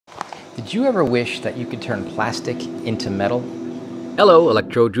Did you ever wish that you could turn plastic into metal? Hello,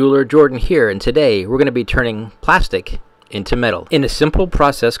 Electro jeweler Jordan here, and today we're going to be turning plastic into metal in a simple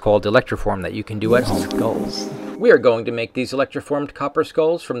process called electroform that you can do at home. Skulls. We are going to make these electroformed copper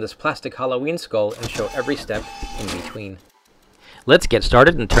skulls from this plastic Halloween skull and show every step in between. Let's get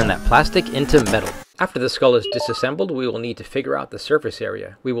started and turn that plastic into metal. After the skull is disassembled, we will need to figure out the surface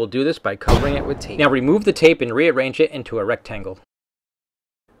area. We will do this by covering it with tape. Now remove the tape and rearrange it into a rectangle.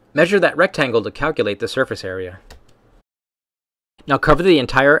 Measure that rectangle to calculate the surface area. Now cover the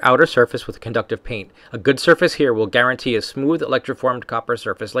entire outer surface with conductive paint. A good surface here will guarantee a smooth electroformed copper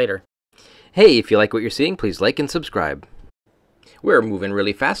surface later. Hey, if you like what you're seeing, please like and subscribe. We're moving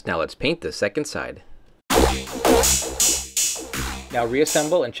really fast now. Let's paint the second side. Now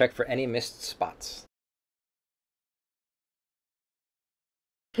reassemble and check for any missed spots.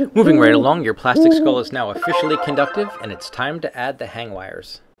 Moving right along, your plastic skull is now officially conductive, and it's time to add the hang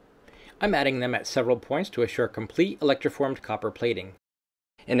wires. I'm adding them at several points to assure complete electroformed copper plating.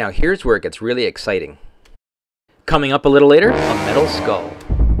 And now here's where it gets really exciting. Coming up a little later, a metal skull.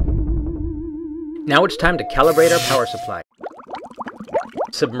 Now it's time to calibrate our power supply.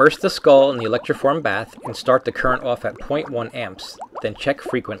 Submerge the skull in the electroform bath and start the current off at 0.1 amps, then check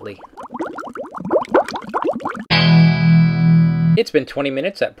frequently. It's been 20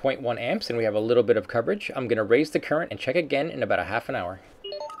 minutes at 0.1 amps and we have a little bit of coverage. I'm going to raise the current and check again in about a half an hour.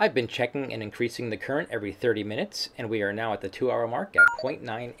 I've been checking and increasing the current every 30 minutes, and we are now at the 2-hour mark at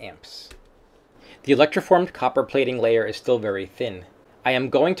 0.9 amps. The electroformed copper plating layer is still very thin. I am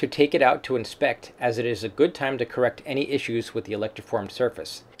going to take it out to inspect, as it is a good time to correct any issues with the electroformed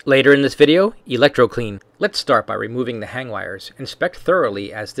surface. Later in this video, Electro clean. Let's start by removing the hang wires. Inspect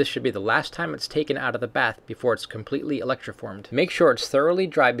thoroughly, as this should be the last time it's taken out of the bath before it's completely electroformed. Make sure it's thoroughly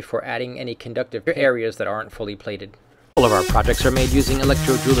dry before adding any conductive areas that aren't fully plated. All of our projects are made using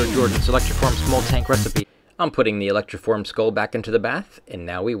Electro jeweler Jordan's Electroform small tank recipe. I'm putting the electroformed skull back into the bath, and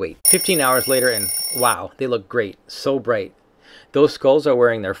now we wait. 15 hours later, and wow, they look great, so bright. Those skulls are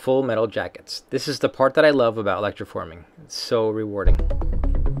wearing their full metal jackets. This is the part that I love about electroforming. It's so rewarding.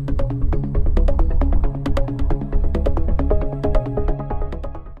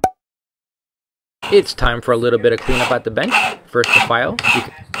 It's time for a little bit of cleanup at the bench. First the file,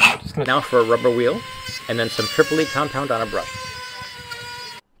 now for a rubber wheel, and then some triple E compound on a brush.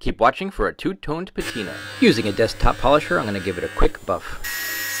 Keep watching for a two-toned patina. Using a desktop polisher, I'm going to give it a quick buff.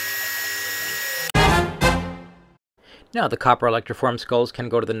 Now the copper electroform skulls can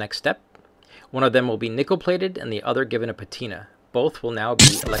go to the next step. One of them will be nickel plated and the other given a patina. Both will now be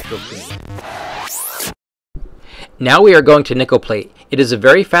electro cleaned. Now we are going to nickel plate. It is a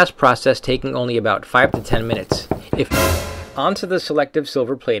very fast process, taking only about 5 to 10 minutes. Onto the selective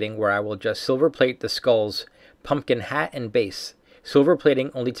silver plating, where I will just silver plate the skull's pumpkin hat and base. Silver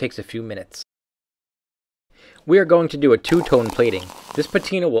plating only takes a few minutes. We are going to do a two-tone plating. This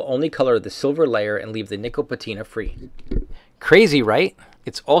patina will only color the silver layer and leave the nickel patina free. Crazy, right?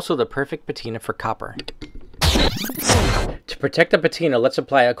 It's also the perfect patina for copper. To protect the patina, let's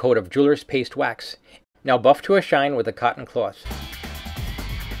apply a coat of jeweler's paste wax. Now buff to a shine with a cotton cloth.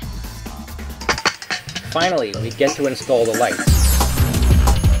 Finally, we get to install the lights.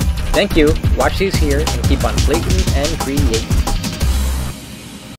 Thank you, watch these here, and keep on plating and creating.